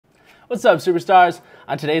What's up, superstars?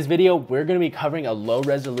 On today's video, we're going to be covering a low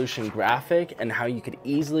resolution graphic and how you could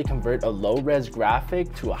easily convert a low res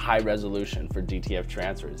graphic to a high resolution for DTF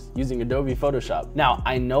transfers using Adobe Photoshop. Now,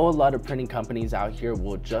 I know a lot of printing companies out here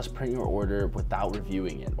will just print your order without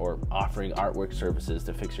reviewing it or offering artwork services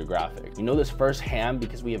to fix your graphic. You know this firsthand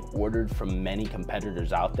because we have ordered from many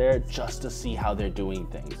competitors out there just to see how they're doing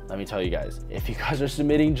things. Let me tell you guys, if you guys are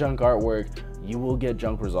submitting junk artwork, you will get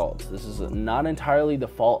junk results. This is not entirely the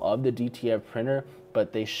fault of the DTF printer,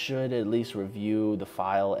 but they should at least review the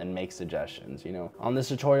file and make suggestions, you know. On this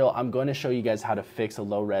tutorial, I'm going to show you guys how to fix a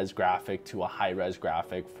low res graphic to a high res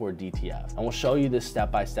graphic for DTF. And we'll show you this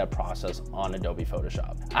step-by-step process on Adobe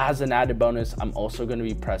Photoshop. As an added bonus, I'm also going to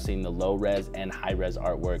be pressing the low res and high res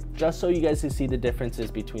artwork just so you guys can see the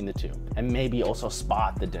differences between the two and maybe also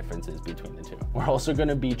spot the differences between the two. We're also going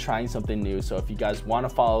to be trying something new, so if you guys want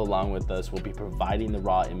to follow along with us, we'll be providing the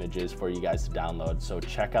raw images for you guys to download, so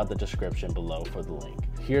check out the description below for the link.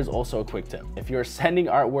 Here's also a quick tip. If you're sending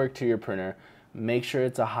artwork to your printer, make sure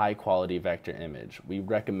it's a high quality vector image. We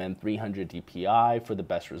recommend 300 DPI for the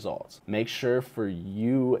best results. Make sure for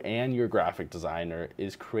you and your graphic designer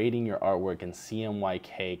is creating your artwork in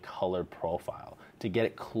CMYK color profile to get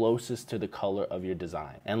it closest to the color of your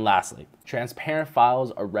design. And lastly, transparent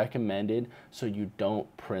files are recommended so you don't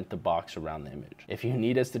print the box around the image. If you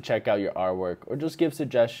need us to check out your artwork or just give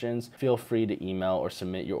suggestions, feel free to email or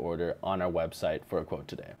submit your order on our website for a quote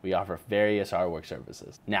today. We offer various artwork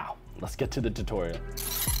services. Now, let's get to the tutorial.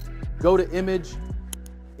 Go to image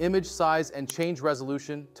size, and change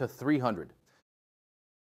resolution to 300.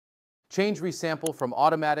 Change resample from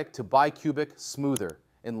automatic to bicubic smoother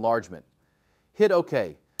enlargement. Hit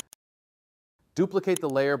OK. Duplicate the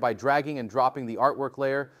layer by dragging and dropping the artwork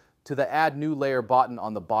layer to the Add New Layer button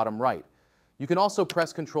on the bottom right. You can also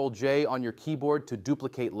press Ctrl J on your keyboard to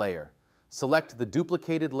duplicate layer. Select the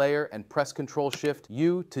duplicated layer and press Ctrl Shift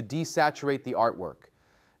U to desaturate the artwork.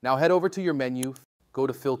 Now head over to your menu, go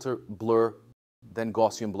to Filter, Blur, then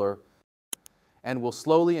Gaussian Blur, and we'll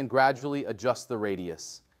slowly and gradually adjust the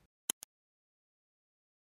radius.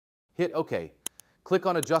 Hit OK. Click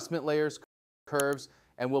on Adjustment Layers, Curves,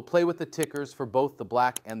 and we'll play with the tickers for both the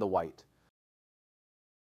black and the white.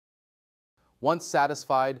 Once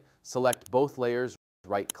satisfied, select both layers,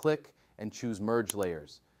 right-click, and choose Merge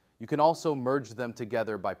Layers. You can also merge them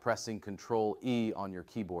together by pressing Ctrl E on your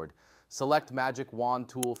keyboard. Select Magic Wand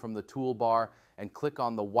tool from the toolbar and click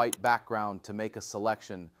on the white background to make a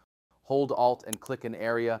selection. Hold Alt and click an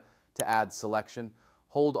area to add selection.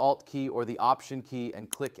 Hold Alt key or the Option key and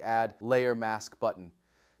click Add Layer Mask button.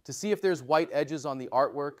 To see if there's white edges on the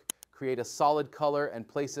artwork, create a solid color and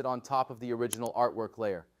place it on top of the original artwork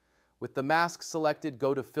layer. With the mask selected,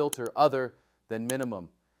 go to Filter, Other, then Minimum.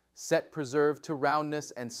 Set Preserve to roundness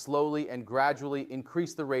and slowly and gradually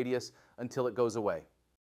increase the radius until it goes away.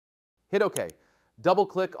 Hit OK.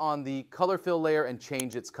 Double-click on the Color Fill layer and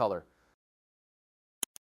change its color.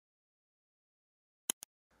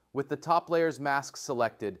 With the top layer's mask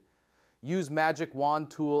selected, use Magic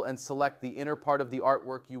Wand tool and select the inner part of the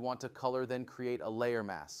artwork you want to color, then create a layer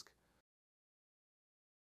mask.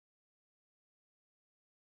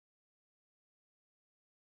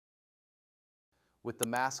 With the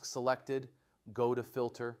mask selected, go to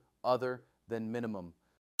Filter, Other, then Minimum.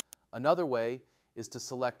 Another way is to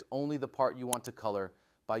select only the part you want to color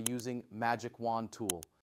by using Magic Wand tool.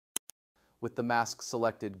 With the mask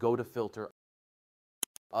selected, go to Filter,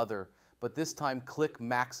 Other, but this time click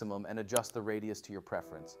Maximum and adjust the radius to your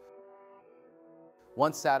preference.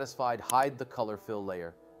 Once satisfied, hide the color fill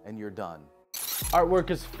layer and you're done. Artwork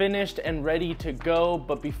is finished and ready to go,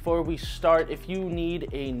 but before we start, if you need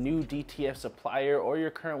a new DTF supplier or your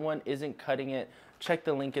current one isn't cutting it, check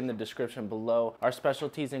the link in the description below. Our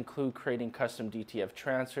specialties include creating custom DTF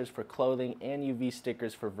transfers for clothing and UV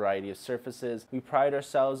stickers for a variety of surfaces. We pride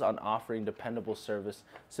ourselves on offering dependable service,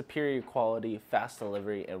 superior quality, fast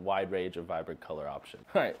delivery, and wide range of vibrant color options.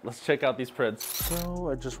 All right, let's check out these prints. So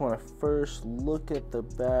I just want to first look at the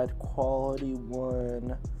bad quality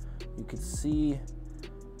one. You can see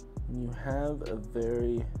when you have a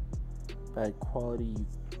very bad quality, you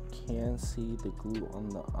can see the glue on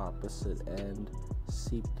the opposite end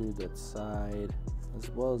seep through that side, as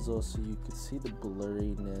well as also you can see the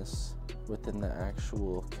blurriness within the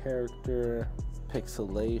actual character,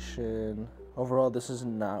 pixelation. Overall, this is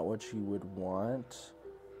not what you would want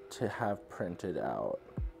to have printed out,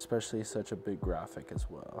 especially such a big graphic as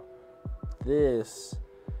well. This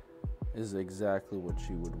is exactly what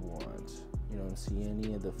you would want. You don't see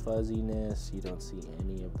any of the fuzziness, you don't see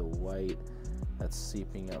any of the white that's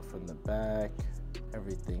seeping out from the back.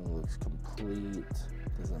 Everything looks complete,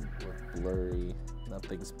 doesn't look blurry.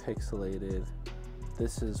 Nothing's pixelated.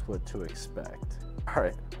 This is what to expect. All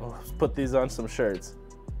right, let's put these on some shirts.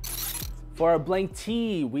 For our blank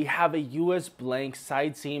tee, we have a US blank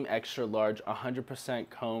side seam extra large 100%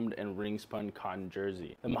 combed and ring spun cotton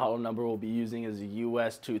jersey. The model number we'll be using is a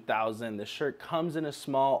US 2000. The shirt comes in a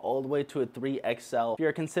small all the way to a 3XL. If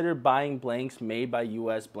you're considered buying blanks made by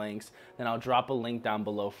US blanks, then I'll drop a link down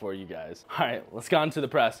below for you guys. All right, let's get on to the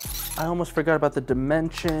press. I almost forgot about the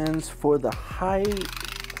dimensions for the height.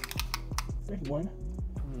 31.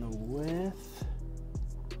 And the width,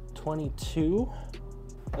 22.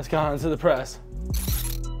 Let's get on to the press.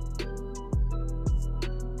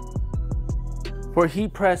 For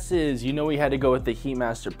heat presses, you know we had to go with the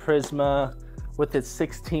Heatmaster Prisma with its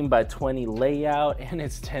 16 by 20 layout and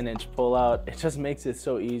its 10-inch pullout. It just makes it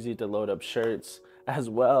so easy to load up shirts. As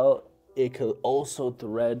well, it could also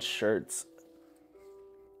thread shirts.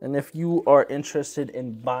 And if you are interested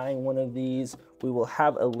in buying one of these, we will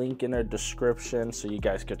have a link in our description so you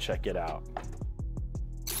guys could check it out.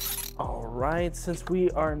 All right, since we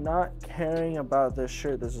are not caring about this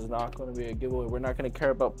shirt, this is not going to be a giveaway. We're not going to care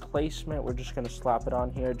about placement. We're just going to slap it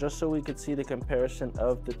on here just so we could see the comparison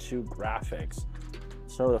of the two graphics.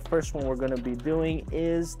 So the first one we're going to be doing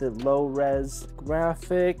is the low res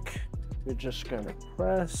graphic. We're just going to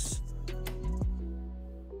press.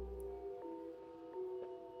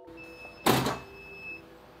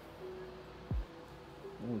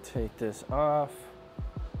 And take this off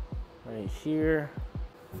right here.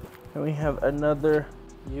 And we have another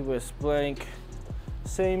US blank,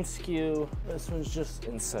 same SKU. This one's just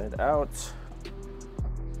inside out.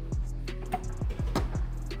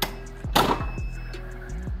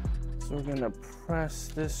 So we're gonna press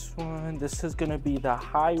this one. This is gonna be the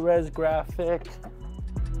high res graphic.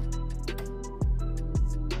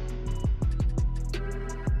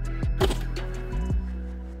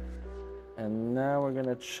 And now we're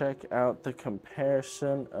gonna check out the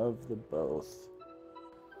comparison of the both.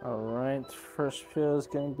 All right, first feel is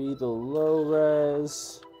gonna be the low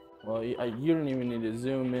res. Well, you don't even need to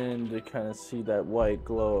zoom in to kind of see that white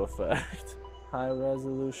glow effect. High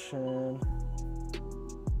resolution.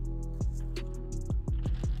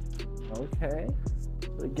 Okay.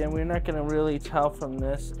 But again, we're not gonna really tell from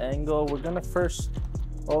this angle. We're gonna first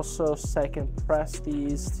also second press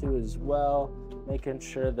these two as well, making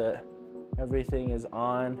sure that everything is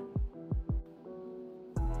on.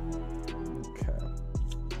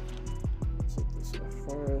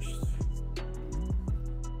 First.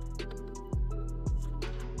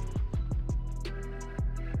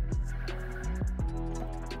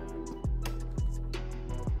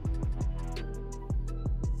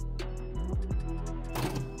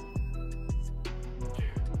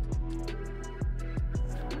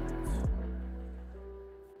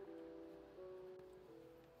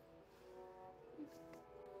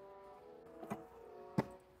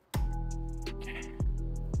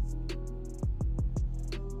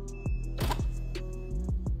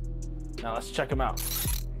 Now let's check them out.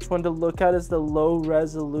 This one to look at is the low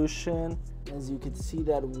resolution. As you can see,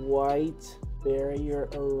 that white barrier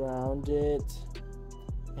around it.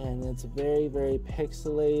 And it's very, very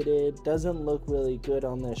pixelated. Doesn't look really good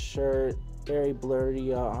on this shirt. Very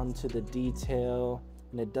blurry onto the detail.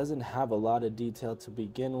 And it doesn't have a lot of detail to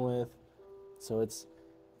begin with. So it's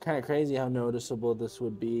kind of crazy how noticeable this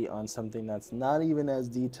would be on something that's not even as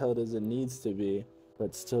detailed as it needs to be,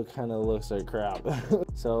 but still kind of looks like crap.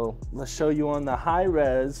 So let's show you on the high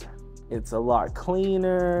res. It's a lot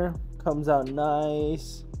cleaner, comes out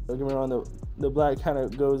nice. Don't get me wrong, the black kind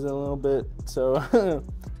of goes in a little bit, so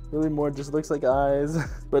really more just looks like eyes,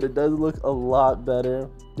 but it does look a lot better.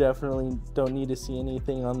 Definitely don't need to see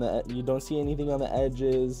anything on you don't see anything on the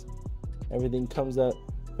edges. Everything comes out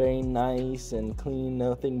very nice and clean,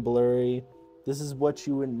 nothing blurry. This is what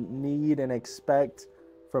you would need and expect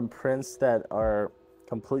from prints that are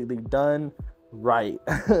completely done right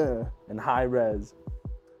and high res.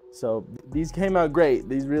 So these came out great.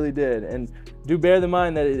 These really did. And do bear in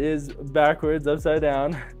mind that it is backwards, upside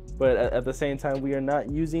down. But at the same time, we are not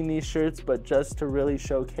using these shirts, but just to really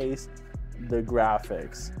showcase the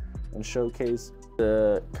graphics and showcase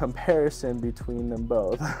the comparison between them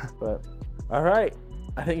both. But all right,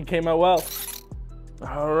 I think it came out well.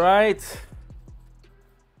 All right.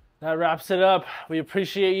 That wraps it up. We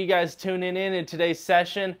appreciate you guys tuning in today's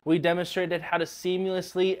session. We demonstrated how to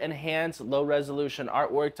seamlessly enhance low resolution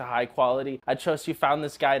artwork to high quality. I trust you found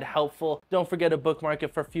this guide helpful. Don't forget to bookmark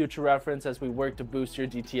it for future reference as we work to boost your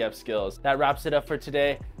DTF skills. That wraps it up for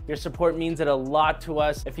today. Your support means it a lot to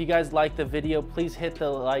us. If you guys like the video, please hit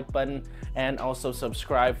the like button and also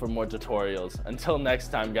subscribe for more tutorials. Until next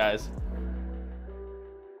time, guys.